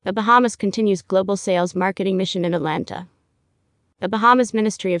The Bahamas continues global sales marketing mission in Atlanta. The Bahamas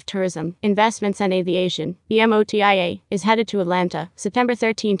Ministry of Tourism, Investments and Aviation, BMOTIA, is headed to Atlanta, September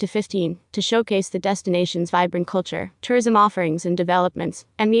 13 to 15, to showcase the destination's vibrant culture, tourism offerings and developments,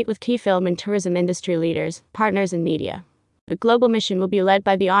 and meet with key film and tourism industry leaders, partners and media. The global mission will be led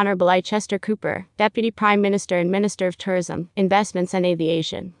by the Honorable I. Chester Cooper, Deputy Prime Minister and Minister of Tourism, Investments and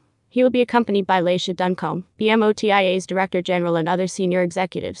Aviation. He will be accompanied by Laisha Duncombe, BMOTIA's Director General and other senior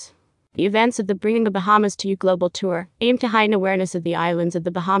executives. The events of the Bringing the Bahamas to You Global Tour aim to heighten awareness of the islands of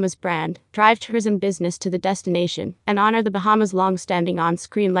the Bahamas brand, drive tourism business to the destination, and honor the Bahamas' long-standing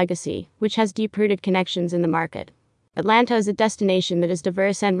on-screen legacy, which has deep-rooted connections in the market. Atlanta is a destination that is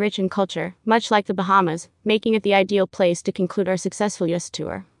diverse and rich in culture, much like the Bahamas, making it the ideal place to conclude our successful U.S.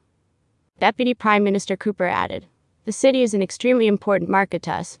 tour. Deputy Prime Minister Cooper added, "The city is an extremely important market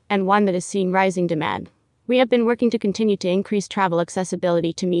to us, and one that is seeing rising demand. We have been working to continue to increase travel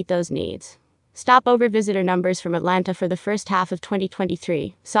accessibility to meet those needs." Stopover visitor numbers from Atlanta for the first half of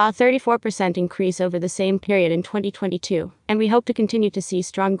 2023 saw a 34% increase over the same period in 2022, and we hope to continue to see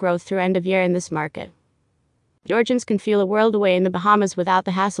strong growth through end of year in this market. Georgians can feel a world away in the Bahamas without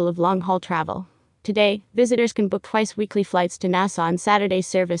the hassle of long-haul travel. Today, visitors can book twice-weekly flights to Nassau and Saturday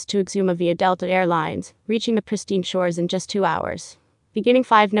service to Exuma via Delta Airlines, reaching the pristine shores in just 2 hours. Beginning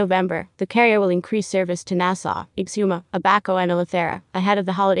 5 November, the carrier will increase service to Nassau, Exuma, Abaco and Eleuthera, ahead of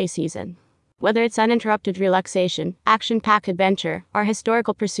the holiday season. Whether it's uninterrupted relaxation, action-packed adventure, or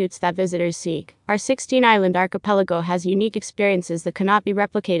historical pursuits that visitors seek, our 16-island archipelago has unique experiences that cannot be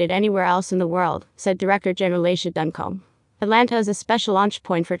replicated anywhere else in the world, said Director General Laisha Duncombe. Atlanta is a special launch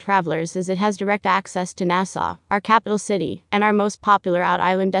point for travelers as it has direct access to Nassau, our capital city, and our most popular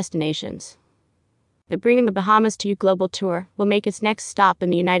out-island destinations. The Bringing the Bahamas to You Global Tour will make its next stop in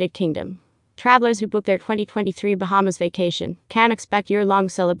the United Kingdom. Travelers who book their 2023 Bahamas vacation can expect year-long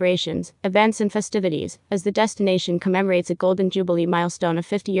celebrations, events and festivities, as the destination commemorates a Golden Jubilee milestone of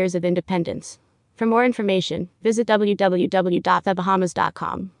 50 years of independence. For more information, visit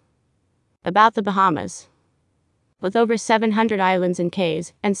www.thebahamas.com. About the Bahamas. With over 700 islands and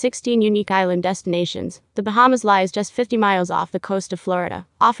cays, and 16 unique island destinations, the Bahamas lies just 50 miles off the coast of Florida,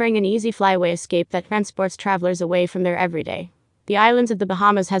 offering an easy flyaway escape that transports travelers away from their everyday. The islands of the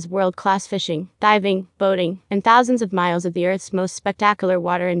Bahamas has world-class fishing, diving, boating, and thousands of miles of the Earth's most spectacular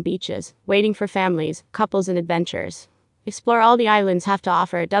water and beaches, waiting for families, couples and adventurers. Explore all the islands have to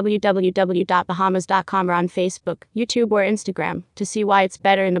offer at www.bahamas.com or on Facebook, YouTube or Instagram, to see why it's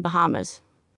better in the Bahamas.